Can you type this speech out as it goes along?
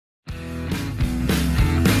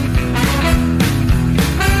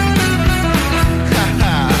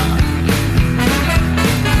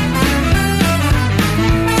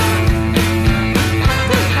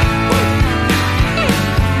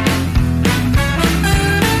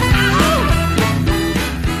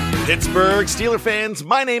Pittsburgh Steelers fans,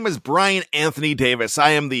 my name is Brian Anthony Davis.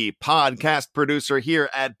 I am the podcast producer here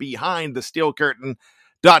at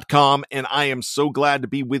BehindTheSteelCurtain.com, and I am so glad to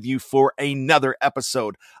be with you for another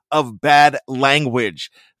episode of Bad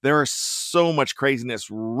Language. There is so much craziness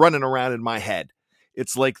running around in my head.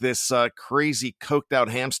 It's like this crazy coked out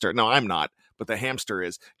hamster. No, I'm not, but the hamster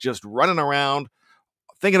is just running around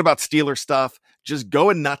thinking about Steeler stuff, just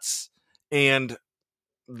going nuts, and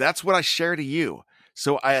that's what I share to you.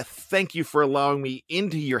 So I thank you for allowing me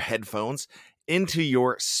into your headphones, into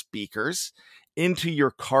your speakers, into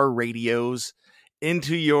your car radios,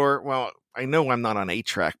 into your, well, I know I'm not on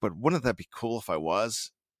 8-track, but wouldn't that be cool if I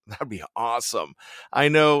was? That'd be awesome. I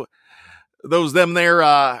know them there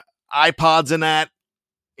iPods and that,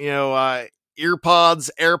 earpods,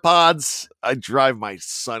 AirPods. I drive my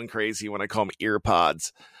son crazy when I call them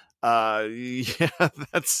earpods. Yeah,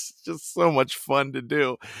 that's just so much fun to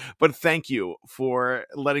do. But thank you for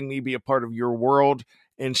letting me be a part of your world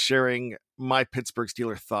and sharing my Pittsburgh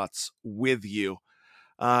Steelers thoughts with you.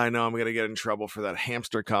 I know I'm going to get in trouble for that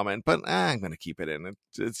hamster comment, but I'm going to keep it in.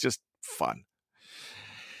 It's just fun.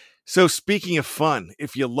 So speaking of fun,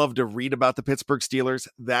 if you love to read about the Pittsburgh Steelers,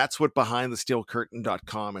 that's what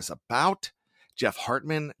BehindTheSteelCurtain.com is about. Jeff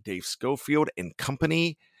Hartman, Dave Schofield, and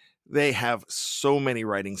company. They have so many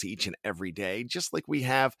writings each and every day, just like we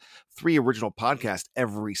have 3 original podcasts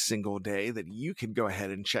every single day that you can go ahead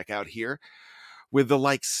and check out here with the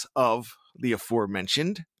likes of the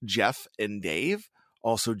aforementioned Jeff and Dave,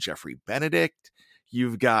 also Jeffrey Benedict.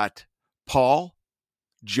 You've got Paul,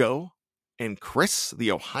 Joe, and Chris,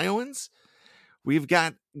 the Ohioans. We've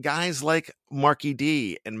got guys like Marky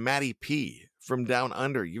D and Matty P from Down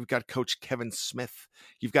Under. You've got Coach Kevin Smith.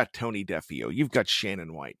 You've got Tony Defio. You've got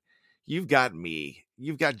Shannon White. You've got me.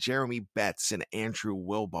 You've got Jeremy Betts and Andrew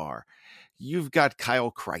Wilbar. You've got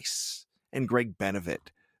Kyle Kreis and Greg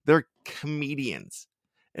Benevit. They're comedians,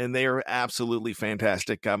 and they are absolutely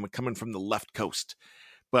fantastic. I'm coming from the left coast,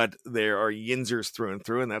 but there are Yinzers through and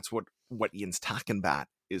through, and that's what Yin's talking about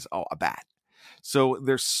is all about. So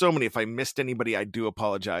there's so many. If I missed anybody, I do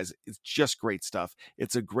apologize. It's just great stuff.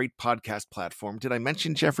 It's a great podcast platform. Did I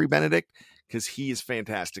mention Jeffrey Benedict? Because he is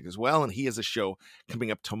fantastic as well. And he has a show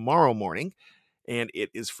coming up tomorrow morning. And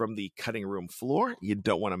it is from the cutting room floor. You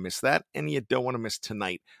don't want to miss that. And you don't want to miss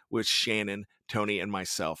tonight with Shannon, Tony, and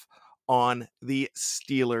myself on the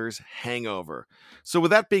Steelers Hangover. So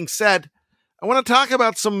with that being said, I want to talk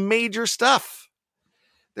about some major stuff.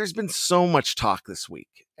 There's been so much talk this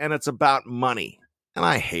week, and it's about money. And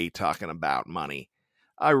I hate talking about money.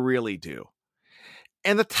 I really do.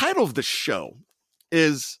 And the title of the show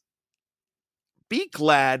is Be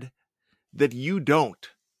Glad That You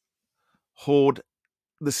Don't Hold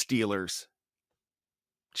the Steelers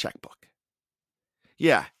Checkbook.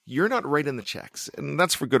 Yeah, you're not writing the checks, and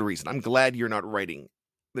that's for good reason. I'm glad you're not writing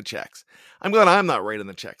the checks. I'm glad I'm not writing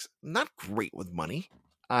the checks. Not great with money.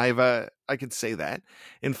 I could say that.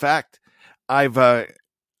 In fact, I have a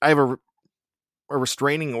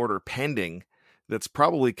restraining order pending that's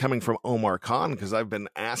probably coming from Omar Khan because I've been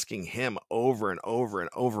asking him over and over and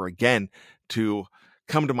over again to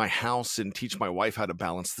come to my house and teach my wife how to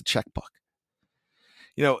balance the checkbook.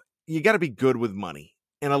 You got to be good with money.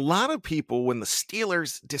 And a lot of people, when the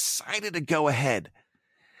Steelers decided to go ahead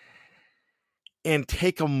and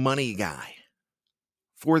take a money guy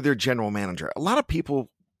for their general manager, a lot of people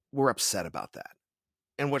were upset about that.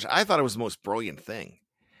 And which I thought it was the most brilliant thing.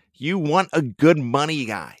 You want a good money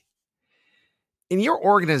guy. In your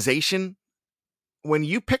organization, when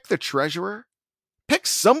you pick the treasurer, pick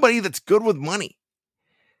somebody that's good with money.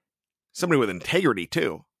 Somebody with integrity,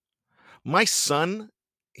 too. My son,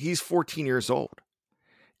 he's 14 years old.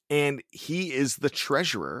 And he is the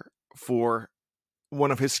treasurer for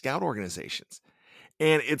one of his scout organizations.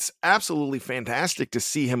 And it's absolutely fantastic to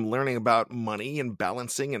see him learning about money and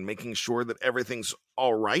balancing and making sure that everything's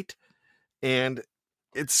all right. And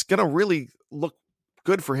it's going to really look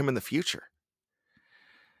good for him in the future.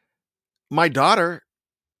 My daughter,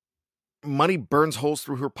 money burns holes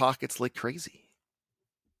through her pockets like crazy.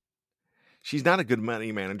 She's not a good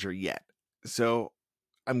money manager yet. So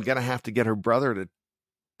I'm going to have to get her brother to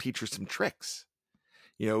teach her some tricks,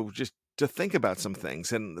 just to think about some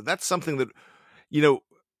things. And that's something that,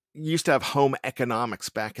 used to have home economics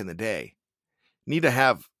back in the day. Need to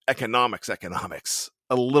have economics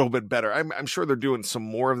a little bit better. I'm sure they're doing some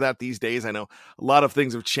more of that these days. I know a lot of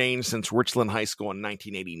things have changed since Richland High School in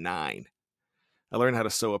 1989. I learned how to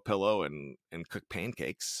sew a pillow and cook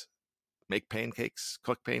pancakes, make pancakes,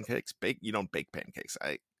 cook pancakes, bake. You don't bake pancakes.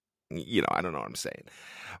 I don't know what I'm saying.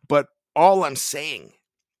 But all I'm saying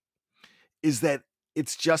is that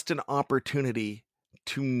it's just an opportunity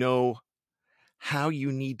to know how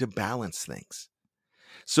you need to balance things.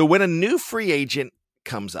 So when a new free agent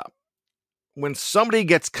comes up, when somebody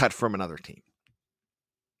gets cut from another team,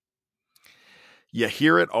 you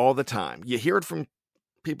hear it all the time. You hear it from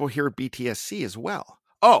people here at BTSC as well.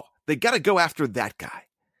 Oh, they got to go after that guy.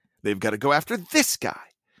 They've got to go after this guy.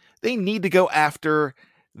 They need to go after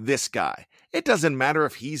this guy. It doesn't matter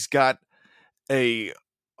if he's got a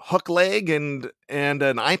hook leg and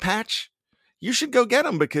an eye patch. You should go get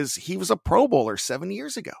him because he was a Pro Bowler 7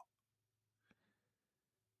 years ago.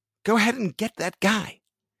 Go ahead and get that guy.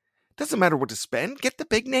 Doesn't matter what to spend. Get the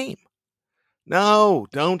big name. No,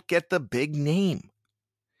 don't get the big name.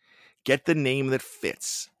 Get the name that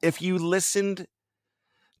fits. If you listened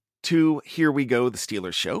to Here We Go, the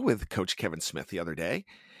Steelers show with Coach Kevin Smith the other day,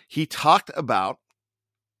 he talked about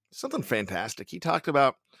something fantastic. He talked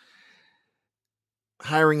about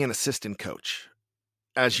hiring an assistant coach.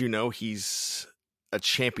 As you know, he's a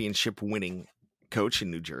championship winning coach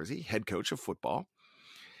in New Jersey, head coach of football.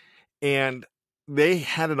 And they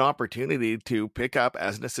had an opportunity to pick up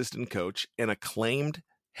as an assistant coach an acclaimed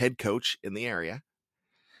head coach in the area,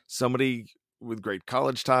 somebody with great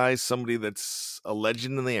college ties, somebody that's a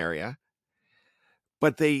legend in the area.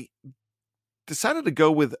 But they decided to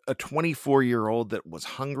go with a 24-year-old that was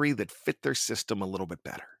hungry, that fit their system a little bit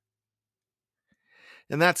better.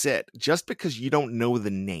 And that's it. Just because you don't know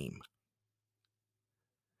the name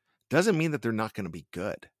doesn't mean that they're not going to be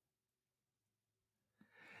good.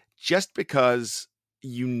 Just because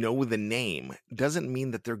you know the name doesn't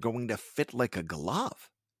mean that they're going to fit like a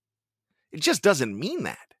glove. It just doesn't mean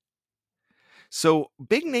that. So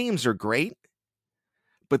big names are great,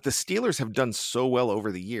 but the Steelers have done so well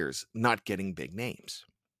over the years not getting big names.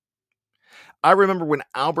 I remember when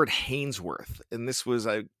Albert Haynesworth, and this was,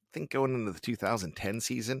 I think, going into the 2010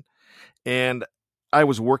 season, and I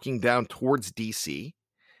was working down towards DC,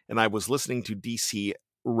 and I was listening to DC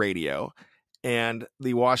radio, and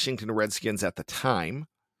the Washington Redskins at the time,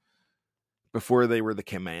 before they were the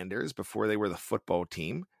Commanders, before they were the football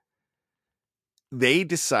team, they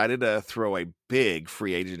decided to throw a big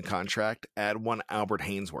free agent contract at one Albert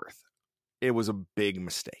Haynesworth. It was a big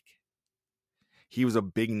mistake. He was a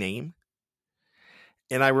big name.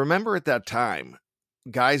 And I remember at that time,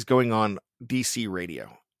 guys going on DC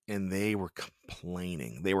radio, and they were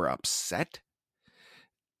complaining. They were upset.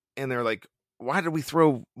 And they're like, why did we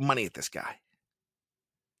throw money at this guy?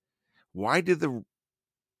 Why does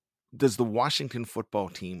the Washington football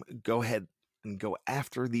team go ahead and go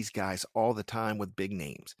after these guys all the time with big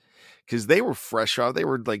names? Because they were fresh out. They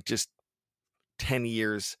were like just 10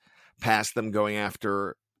 years past them going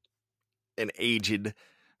after an aged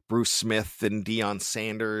Bruce Smith and Deion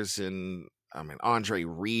Sanders and Andre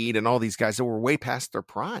Reed and all these guys that were way past their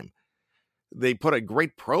prime. They put a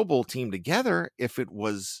great Pro Bowl team together if it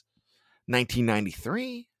was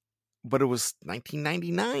 1993, but it was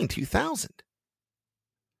 1999, 2000.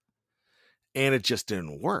 And it just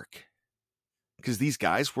didn't work because these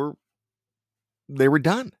guys were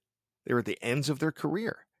done. They were at the ends of their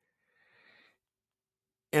career.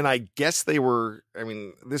 And I guess they were,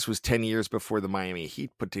 this was 10 years before the Miami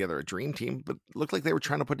Heat put together a dream team, but it looked like they were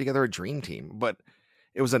trying to put together a dream team, but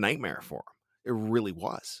it was a nightmare for them. It really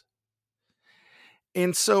was.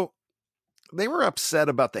 And so they were upset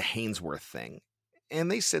about the Haynesworth thing. And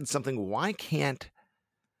they said something, why can't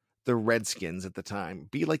the Redskins at the time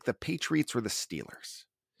be like the Patriots or the Steelers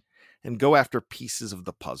and go after pieces of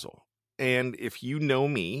the puzzle? And if you know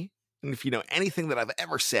me, and if you know anything that I've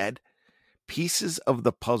ever said, pieces of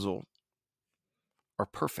the puzzle are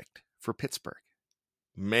perfect for Pittsburgh.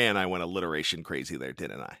 Man, I went alliteration crazy there,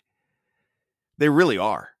 didn't I? They really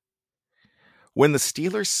are. When the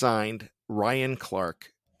Steelers signed Ryan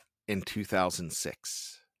Clark in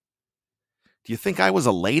 2006, do you think I was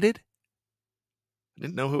elated? I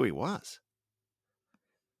didn't know who he was.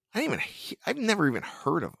 I've never even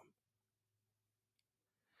heard of him.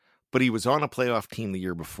 But he was on a playoff team the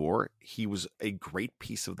year before. He was a great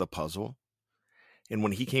piece of the puzzle. And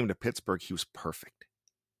when he came to Pittsburgh, he was perfect.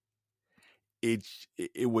 It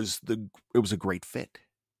was a great fit.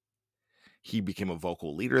 He became a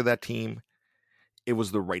vocal leader of that team. It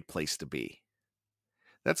was the right place to be.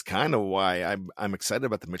 That's kind of why I'm excited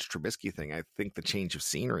about the Mitch Trubisky thing. I think the change of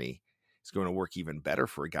scenery is going to work even better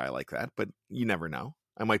for a guy like that, but you never know.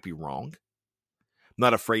 I might be wrong. I'm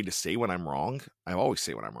not afraid to say when I'm wrong. I always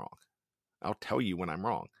say when I'm wrong. I'll tell you when I'm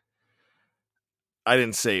wrong. I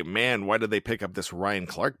didn't say, man, why did they pick up this Ryan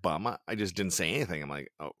Clark bum? I just didn't say anything. I'm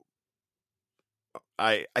like, oh.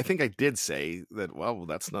 I think I did say that, well,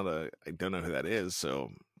 I don't know who that is, so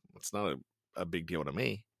it's not a big deal to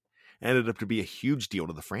me. Ended up to be a huge deal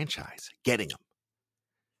to the franchise, getting him.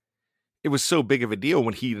 it was so big of a deal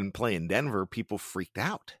when he didn't play in Denver, people freaked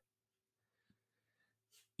out.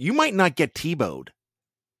 You might not get Tebowed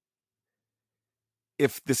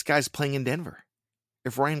if this guy's playing in Denver.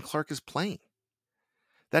 If Ryan Clark is playing,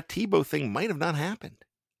 that Tebow thing might have not happened.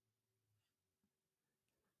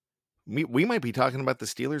 We might be talking about the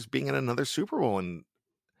Steelers being in another Super Bowl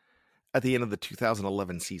at the end of the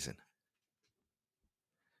 2011 season.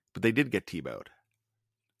 But they did get Tebowed.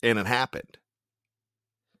 And it happened.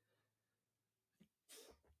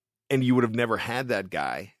 And you would have never had that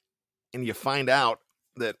guy. And you find out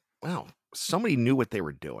that, wow, somebody knew what they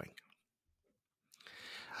were doing.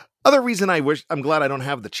 Other reason I'm glad I don't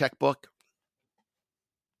have the checkbook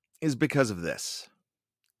is because of this.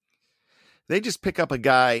 They just pick up a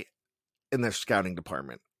guy in their scouting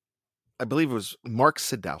department. I believe it was Mark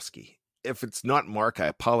Sadowski. If it's not Mark, I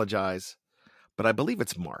apologize, but I believe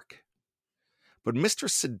it's Mark. But Mr.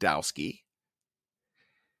 Sadowski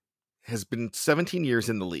has been 17 years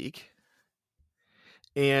in the league,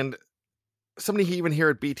 and somebody even here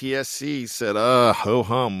at BTSC said,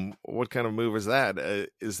 ho-hum, what kind of move is that?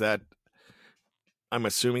 Is that, I'm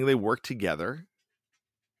assuming they work together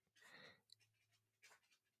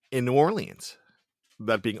in New Orleans,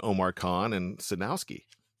 that being Omar Khan and Sadowski.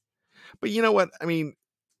 But you know what? I mean,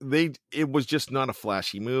 it was just not a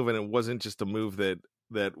flashy move, and it wasn't just a move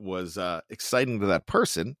that was exciting to that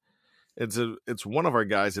person. It's one of our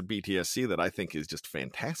guys at BTSC that I think is just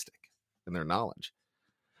fantastic in their knowledge.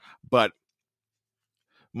 But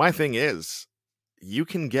my thing is, you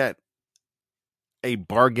can get a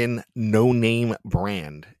bargain, no-name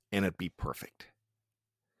brand, and it be perfect.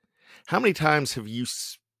 How many times have you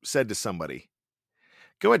said to somebody,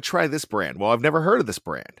 go ahead, try this brand? Well, I've never heard of this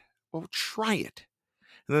brand. Well, try it.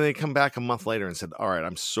 And then they come back a month later and said, all right,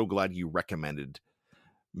 I'm so glad you recommended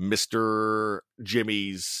Mr.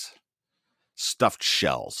 Jimmy's stuffed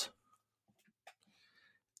shells.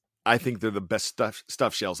 I think they're the best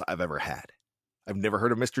stuffed shells I've ever had. I've never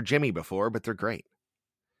heard of Mr. Jimmy before, but they're great.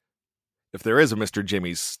 If there is a Mr.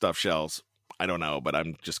 Jimmy's stuffed shells, I don't know, but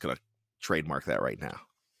I'm just going to trademark that right now.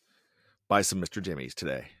 Buy some Mr. Jimmy's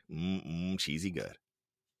today. Cheesy good.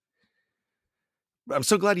 But I'm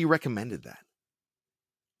so glad you recommended that.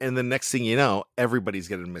 And the next thing you know, everybody's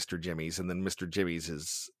getting Mr. Jimmy's, and then Mr. Jimmy's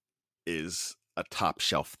is a top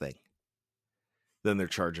shelf thing. Then they're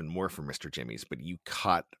charging more for Mr. Jimmy's, but you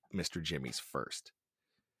caught Mr. Jimmy's first.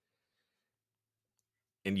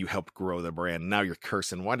 And you helped grow the brand. Now you're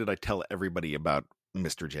cursing. Why did I tell everybody about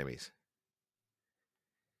Mr. Jimmy's?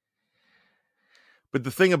 But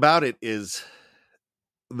the thing about it is,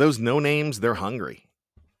 those no-names, they're hungry.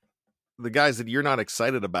 The guys that you're not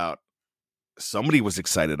excited about, somebody was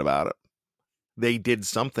excited about it. They did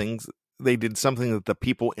something that the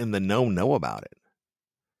people in the know about it.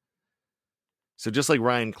 So just like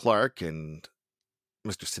Ryan Clark and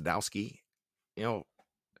Mr. Sadowski,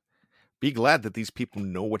 be glad that these people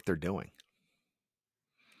know what they're doing.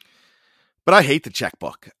 But I hate the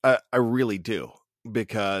checkbook. I really do,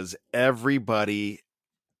 because everybody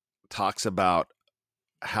talks about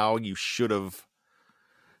how you should have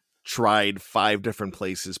tried 5 different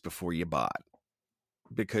places before you bought,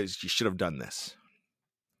 because you should have done this.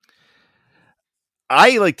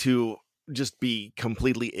 I like to just be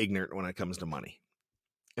completely ignorant when it comes to money.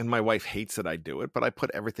 And my wife hates that I do it, but I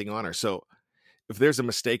put everything on her. So if there's a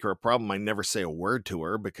mistake or a problem, I never say a word to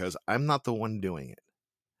her, because I'm not the one doing it.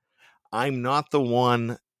 I'm not the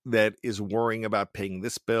one that is worrying about paying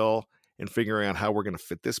this bill and figuring out how we're going to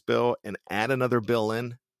fit this bill and add another bill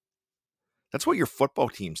in. That's what your football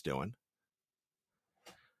team's doing.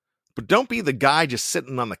 But don't be the guy just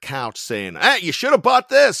sitting on the couch saying, hey, you should have bought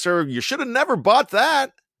this, or you should have never bought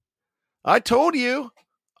that. I told you.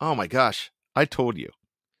 Oh my gosh, I told you.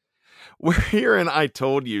 We're hearing I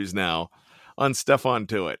told yous now on Stephon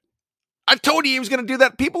Tuitt. I told you he was going to do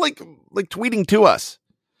that. People like tweeting to us.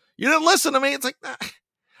 You didn't listen to me. It's like,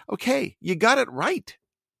 okay, you got it right.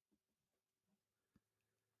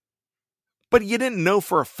 But you didn't know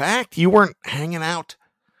for a fact. You weren't hanging out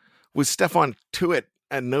with Stephon Tuitt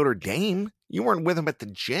at Notre Dame. You weren't with him at the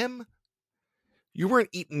gym. You weren't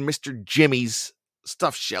eating Mr. Jimmy's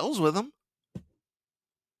stuffed shells with him.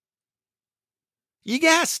 You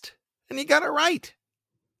guessed, and you got it right.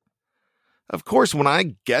 Of course, when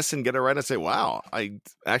I guess and get it right, I say, wow, I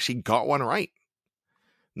actually got one right.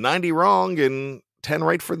 90 wrong and 10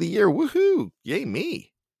 right for the year. Woohoo! Yay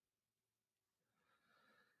me.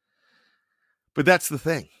 But that's the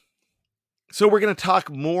thing. So we're going to talk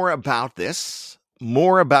more about this,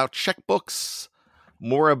 more about checkbooks,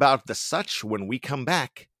 more about the such when we come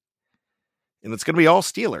back. And it's going to be all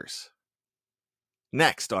Steelers.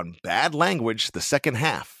 Next on Bad Language, the second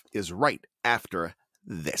half is right after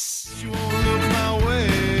this. You won't look my way.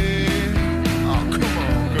 Oh, come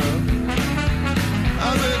on, girl.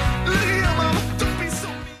 I said, look here, mama, don't be so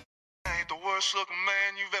mean. I ain't the worst looking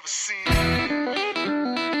man you've ever seen.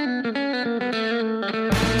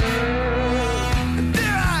 And there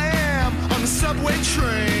I am on the subway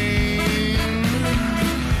train.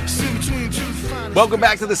 Sitting between two fine. Welcome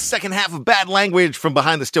back to the second half of Bad Language from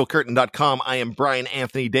BehindTheSteelCurtain.com. I am Brian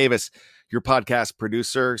Anthony Davis, your podcast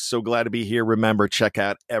producer. So glad to be here. Remember, check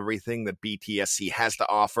out everything that BTSC has to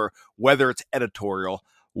offer, whether it's editorial,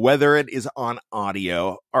 whether it is on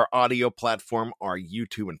audio, our audio platform, our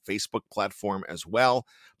YouTube and Facebook platform as well.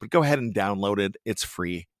 But go ahead and download it. It's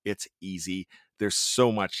free. It's easy. There's so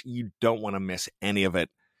much. You don't want to miss any of it.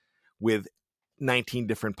 With 19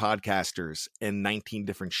 different podcasters and 19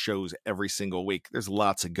 different shows every single week, there's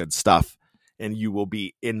lots of good stuff. And you will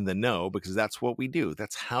be in the know because that's what we do.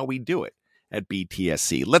 That's how we do it at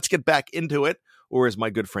BTSC. Let's get back into it. Or as my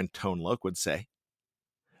good friend Tone Loc would say,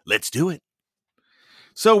 let's do it.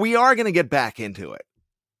 So we are going to get back into it.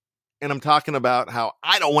 And I'm talking about how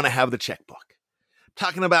I don't want to have the checkbook.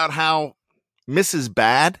 Talking about how Mrs.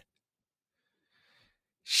 Bad,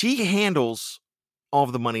 she handles all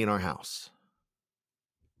of the money in our house.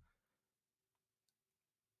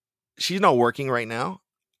 She's not working right now.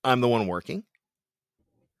 I'm the one working.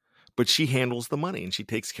 But she handles the money and she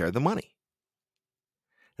takes care of the money.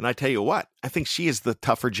 And I tell you what, I think she is the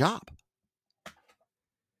tougher job.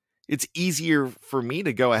 It's easier for me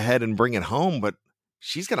to go ahead and bring it home, but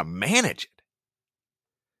she's going to manage it.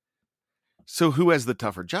 So who has the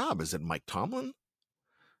tougher job? Is it Mike Tomlin,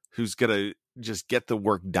 who's going to just get the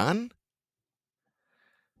work done?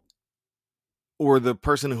 Or the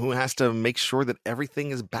person who has to make sure that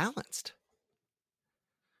everything is balanced?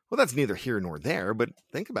 Well, that's neither here nor there, but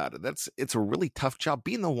think about it. It's a really tough job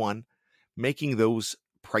being the one making those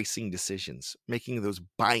pricing decisions, making those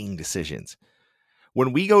buying decisions.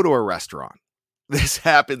 When we go to a restaurant, this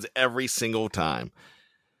happens every single time.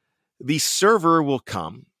 The server will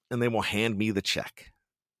come and they will hand me the check.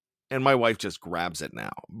 And my wife just grabs it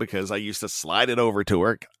now because I used to slide it over to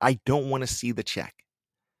her. I don't want to see the check.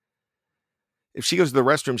 If she goes to the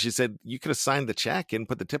restroom, she said, you could have signed the check and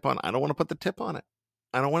put the tip on. I don't want to put the tip on it.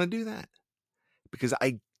 I don't want to do that because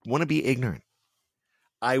I want to be ignorant.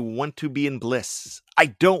 I want to be in bliss. I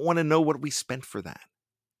don't want to know what we spent for that.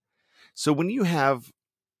 So when you have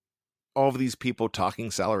all of these people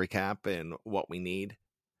talking salary cap and what we need,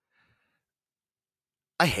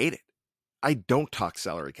 I hate it. I don't talk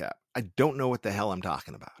salary cap. I don't know what the hell I'm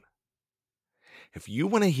talking about. If you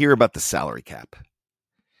want to hear about the salary cap,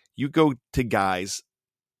 you go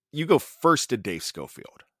first to Dave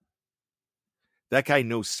Schofield. That guy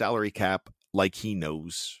knows salary cap like he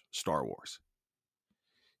knows Star Wars.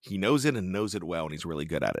 He knows it and knows it well, and he's really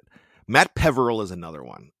good at it. Matt Peveril is another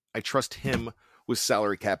one. I trust him with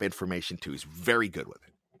salary cap information too. He's very good with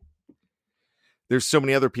it. There's so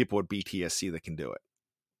many other people at BTSC that can do it.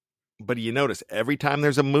 But you notice every time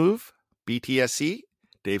there's a move, BTSC,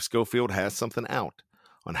 Dave Schofield has something out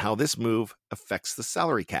on how this move affects the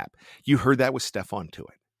salary cap. You heard that with Stefan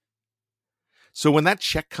Tuitt. So when that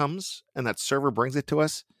check comes and that server brings it to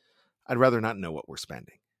us, I'd rather not know what we're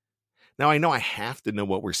spending. Now, I know I have to know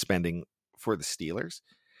what we're spending for the Steelers,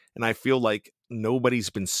 and I feel like nobody's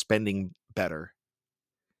been spending better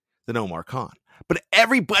than Omar Khan. But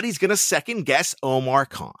everybody's going to second guess Omar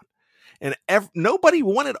Khan. And nobody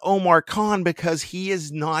wanted Omar Khan because he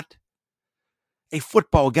is not a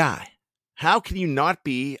football guy. How can you not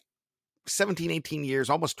be 17, 18 years,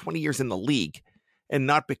 almost 20 years in the league and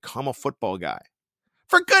not become a football guy?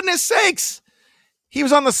 For goodness sakes, he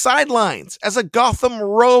was on the sidelines as a Gotham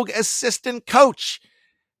Rogue assistant coach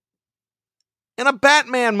in a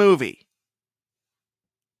Batman movie.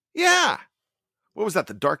 Yeah. What was that?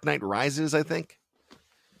 The Dark Knight Rises, I think.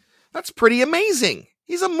 That's pretty amazing.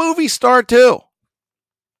 He's a movie star too.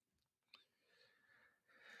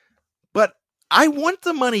 But I want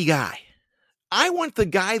the money guy. I want the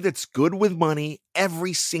guy that's good with money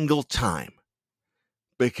every single time.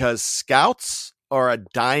 Because scouts are a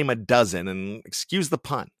dime a dozen, and excuse the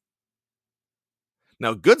pun.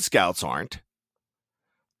 Now, good scouts aren't,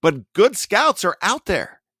 but good scouts are out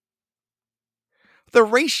there. The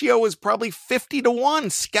ratio is probably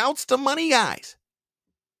 50-1, scouts to money guys.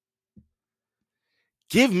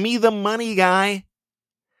 Give me the money guy,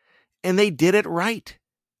 and they did it right.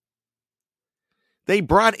 They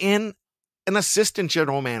brought in an assistant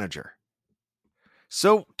general manager.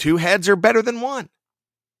 So 2 heads are better than 1.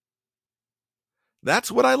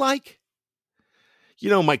 That's what I like.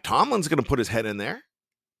 You know, Mike Tomlin's going to put his head in there.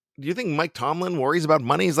 Do you think Mike Tomlin worries about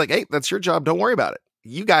money? He's like, hey, that's your job. Don't worry about it.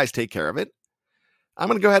 You guys take care of it. I'm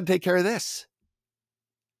going to go ahead and take care of this.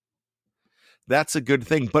 That's a good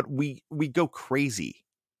thing. But we go crazy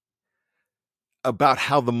about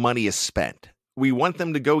how the money is spent. We want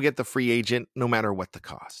them to go get the free agent no matter what the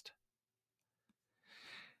cost.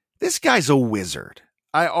 This guy's a wizard.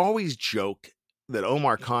 I always joke that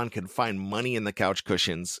Omar Khan can find money in the couch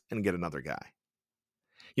cushions and get another guy.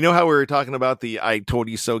 You know how we were talking about the I told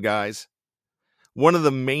you so guys? One of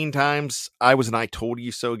the main times I was an I told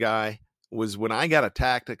you so guy was when I got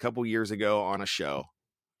attacked a couple years ago on a show.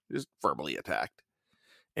 Just verbally attacked.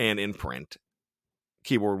 And in print.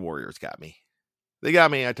 Keyboard Warriors got me. They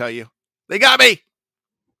got me, I tell you. They got me!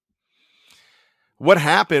 What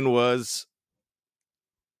happened was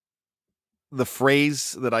the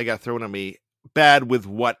phrase that I got thrown at me, bad with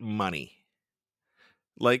what money?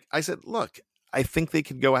 Like, I said, look, I think they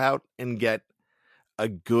could go out and get a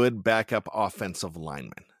good backup offensive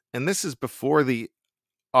lineman. And this is before the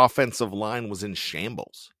offensive line was in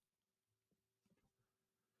shambles.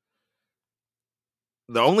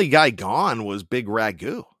 The only guy gone was Big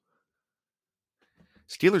Ragu.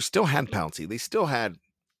 Steelers still had Pouncey. They still had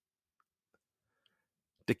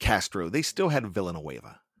DeCastro. They still had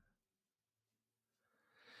Villanueva.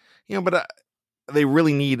 You know, but they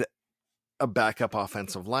really need a backup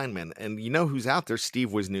offensive lineman. And you know who's out there? Steve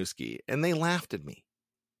Wisniewski. And they laughed at me.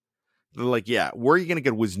 They're like, yeah, where are you going to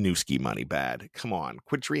get Wisniewski money, bad? Come on,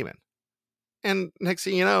 quit dreaming. And next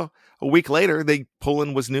thing you know, a week later, they pull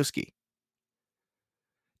in Wisniewski.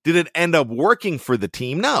 Did it end up working for the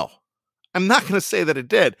team? No. I'm not going to say that it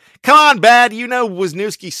did. Come on, bad. You know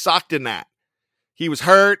Wisniewski sucked in that. He was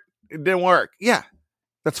hurt. It didn't work. Yeah,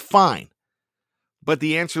 that's fine. But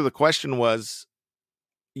the answer to the question was,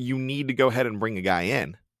 you need to go ahead and bring a guy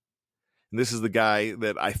in. And this is the guy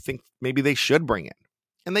that I think maybe they should bring in.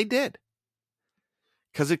 And they did.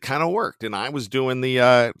 Because it kind of worked. And I was doing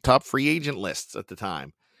the top free agent lists at the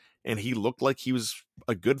time. And he looked like he was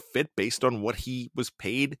a good fit based on what he was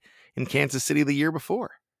paid in Kansas City the year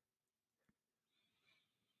before.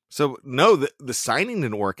 So, no, the signing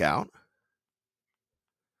didn't work out.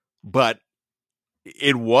 But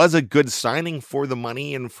it was a good signing for the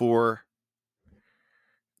money and for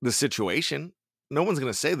the situation. No one's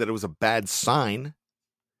going to say that it was a bad sign.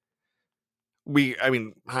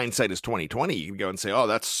 Hindsight is 2020. You can go and say, oh,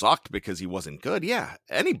 that sucked because he wasn't good. Yeah,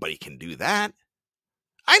 anybody can do that.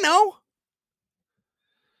 I know.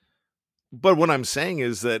 But what I'm saying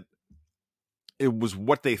is that it was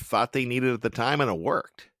what they thought they needed at the time, and it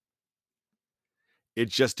worked. It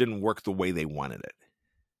just didn't work the way they wanted it.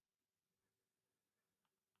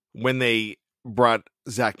 When they brought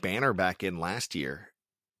Zach Banner back in last year,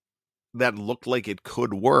 that looked like it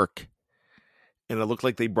could work, and it looked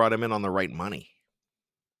like they brought him in on the right money.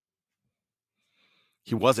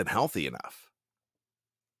 He wasn't healthy enough.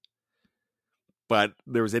 But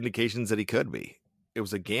there was indications that he could be. It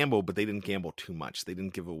was a gamble, but they didn't gamble too much. They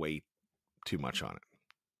didn't give away too much on it.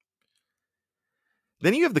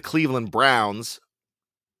 Then you have the Cleveland Browns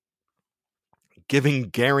giving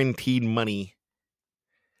guaranteed money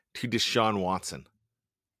to Deshaun Watson.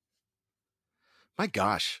 My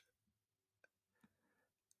gosh.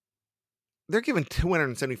 They're giving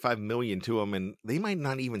 $275 million to him, and they might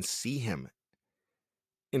not even see him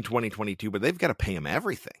in 2022, but they've got to pay him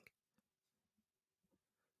everything.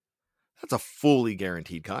 That's a fully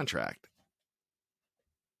guaranteed contract.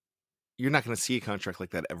 You're not going to see a contract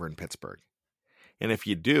like that ever in Pittsburgh. And if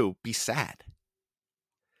you do, be sad.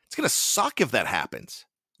 It's going to suck if that happens.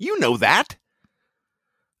 You know that.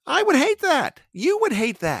 I would hate that. You would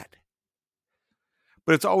hate that.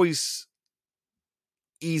 But it's always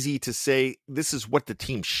easy to say, this is what the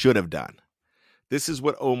team should have done. This is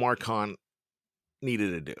what Omar Khan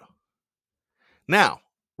needed to do. Now,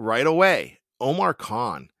 right away, Omar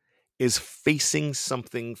Khan is facing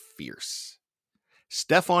something fierce.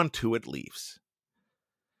 Stephon Tuitt leaves.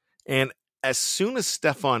 And as soon as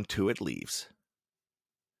Stephon Tuitt leaves,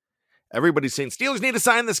 everybody's saying, Steelers need to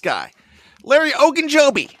sign this guy. Larry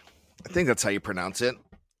Ogunjobi. I think that's how you pronounce it.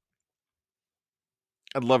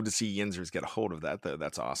 I'd love to see Yinzers get a hold of that, though.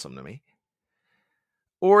 That's awesome to me.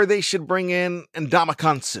 Or they should bring in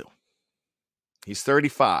Ndamukong Suh. He's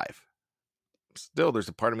 35. Still, there's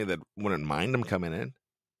a part of me that wouldn't mind him coming in.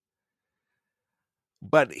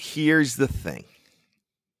 But here's the thing.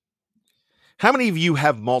 How many of you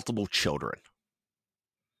have multiple children?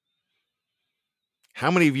 How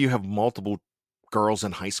many of you have multiple girls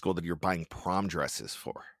in high school that you're buying prom dresses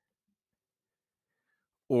for?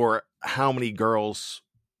 Or how many girls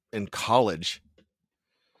in college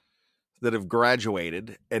that have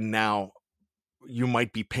graduated and now you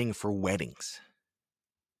might be paying for weddings?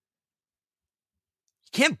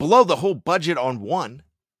 You can't blow the whole budget on one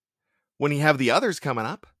when you have the others coming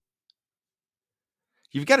up.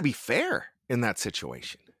 You've got to be fair in that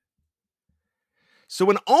situation. So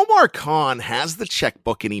when Omar Khan has the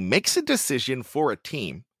checkbook and he makes a decision for a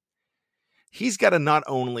team, he's got to not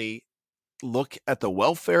only look at the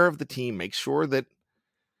welfare of the team, make sure that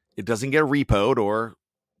it doesn't get repoed or,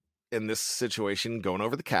 in this situation, going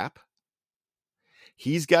over the cap.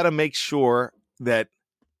 He's got to make sure that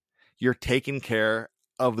you're taking care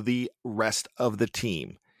of the rest of the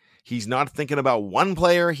team. He's not thinking about one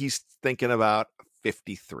player. He's thinking about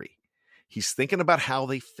 53. He's thinking about how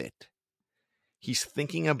they fit. He's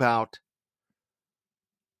thinking about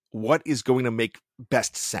what is going to make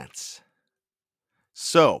best sense.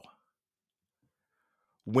 So,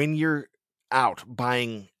 when you're out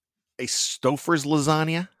buying a Stouffer's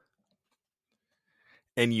lasagna,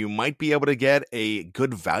 and you might be able to get a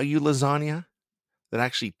good value lasagna that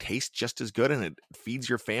actually tastes just as good and it feeds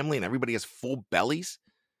your family and everybody has full bellies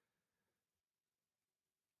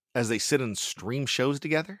as they sit and stream shows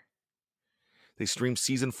together. They stream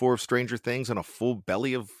season 4 of Stranger Things on a full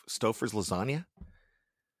belly of Stouffer's lasagna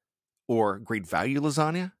or great value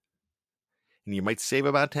lasagna, and you might save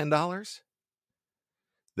about $10.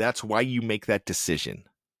 That's why you make that decision.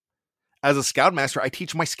 As a Scoutmaster, I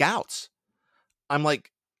teach my scouts. I'm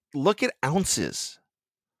like, look at ounces.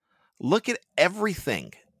 Look at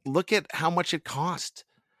everything. Look at how much it costs.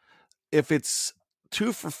 If it's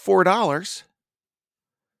 2 for $4,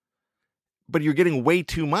 but you're getting way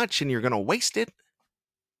too much and you're going to waste it.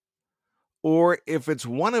 Or if it's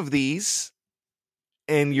one of these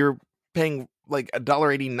and you're paying like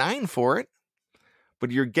 $1.89 for it,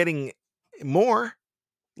 but you're getting more,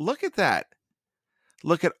 look at that.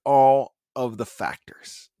 Look at all of the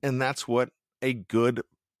factors. And that's what a good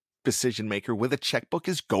decision maker with a checkbook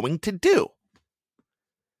is going to do.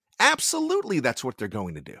 Absolutely, that's what they're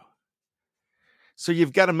going to do. So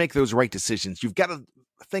you've got to make those right decisions. You've got to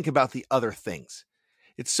think about the other things.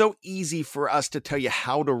 It's so easy for us to tell you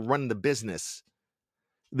how to run the business.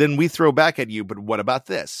 Then we throw back at you, but what about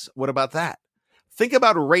this? What about that? Think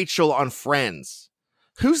about Rachel on Friends.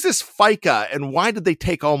 Who's this FICA and why did they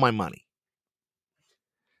take all my money?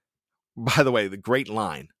 By the way, the great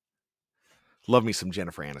line. Love me some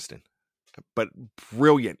Jennifer Aniston, but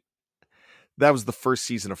brilliant. That was the first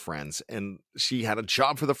season of Friends, and she had a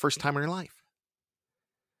job for the first time in her life.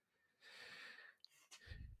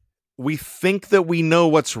 We think that we know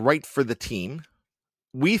what's right for the team.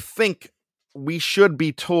 We think we should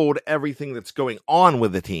be told everything that's going on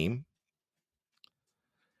with the team.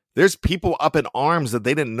 There's people up in arms that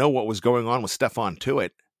they didn't know what was going on with Stephon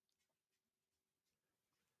Tuitt.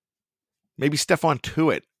 Maybe Stephon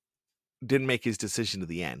Tuitt didn't make his decision to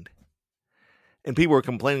the end. And people were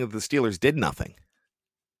complaining that the Steelers did nothing.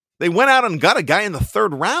 They went out and got a guy in the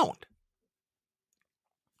 3rd round.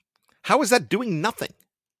 How is that doing nothing?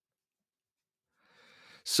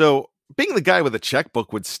 So being the guy with a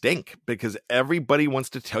checkbook would stink because everybody wants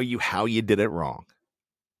to tell you how you did it wrong.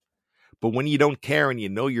 But when you don't care and you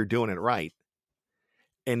know you're doing it right,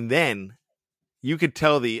 and then you could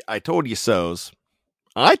tell the I told you so's,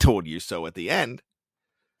 I told you so at the end,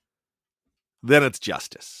 then it's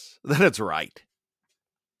justice. Then it's right.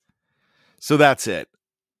 So that's it.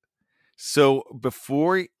 So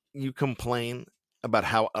before you complain about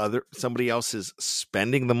how somebody else is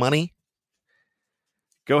spending the money,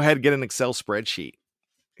 go ahead and get an Excel spreadsheet.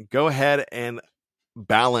 Go ahead and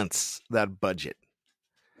balance that budget.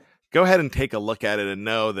 Go ahead and take a look at it and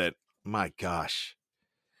know that, my gosh,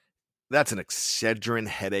 that's an Excedrin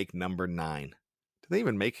headache number 9. Do they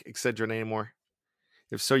even make Excedrin anymore?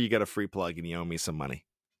 If so, you got a free plug and you owe me some money.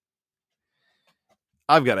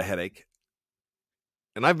 I've got a headache.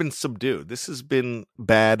 And I've been subdued. This has been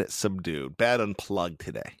bad subdued, bad unplugged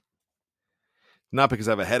today. Not because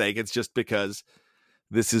I have a headache. It's just because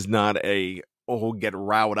this is not a, get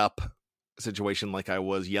riled up situation like I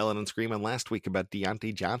was yelling and screaming last week about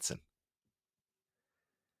Deontay Johnson.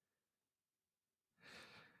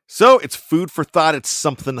 So it's food for thought. It's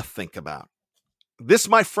something to think about. This,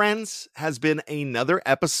 my friends, has been another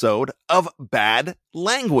episode of Bad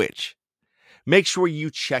Language. Make sure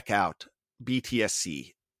you check out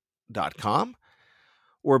btsc.com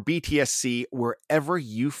or BTSC wherever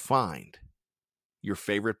you find your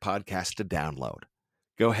favorite podcast to download.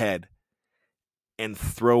 Go ahead and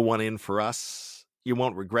throw one in for us. You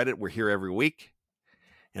won't regret it. We're here every week.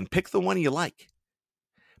 And pick the one you like.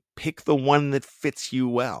 Pick the one that fits you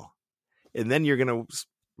well. And then you're going to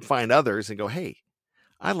find others and go, hey,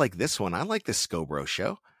 I like this one. I like this Scobro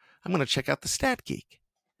show. I'm going to check out the Stat Geek.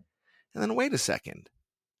 And then wait a second.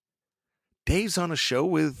 Dave's on a show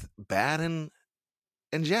with Bad and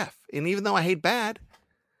and Jeff. And even though I hate Bad,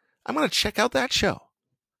 I'm going to check out that show.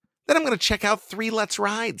 Then I'm going to check out 3 Let's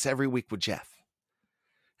Rides every week with Jeff.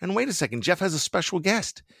 And wait a second, Jeff has a special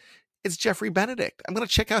guest. It's Jeffrey Benedict. I'm going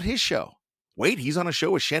to check out his show. Wait, he's on a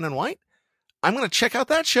show with Shannon White? I'm going to check out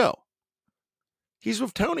that show. He's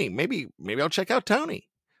with Tony. Maybe I'll check out Tony.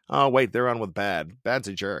 Oh, wait, they're on with Bad. Bad's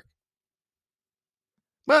a jerk.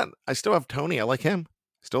 But I still have Tony. I like him.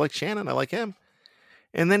 I still like Shannon. I like him.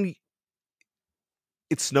 And then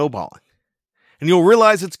it's snowballing. And you'll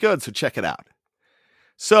realize it's good, so check it out.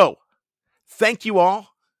 So, thank you all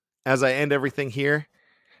as I end everything here.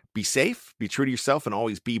 Be safe, be true to yourself, and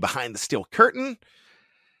always be behind the steel curtain.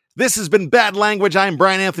 This has been Bad Language. I'm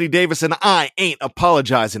Brian Anthony Davis, and I ain't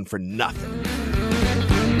apologizing for nothing.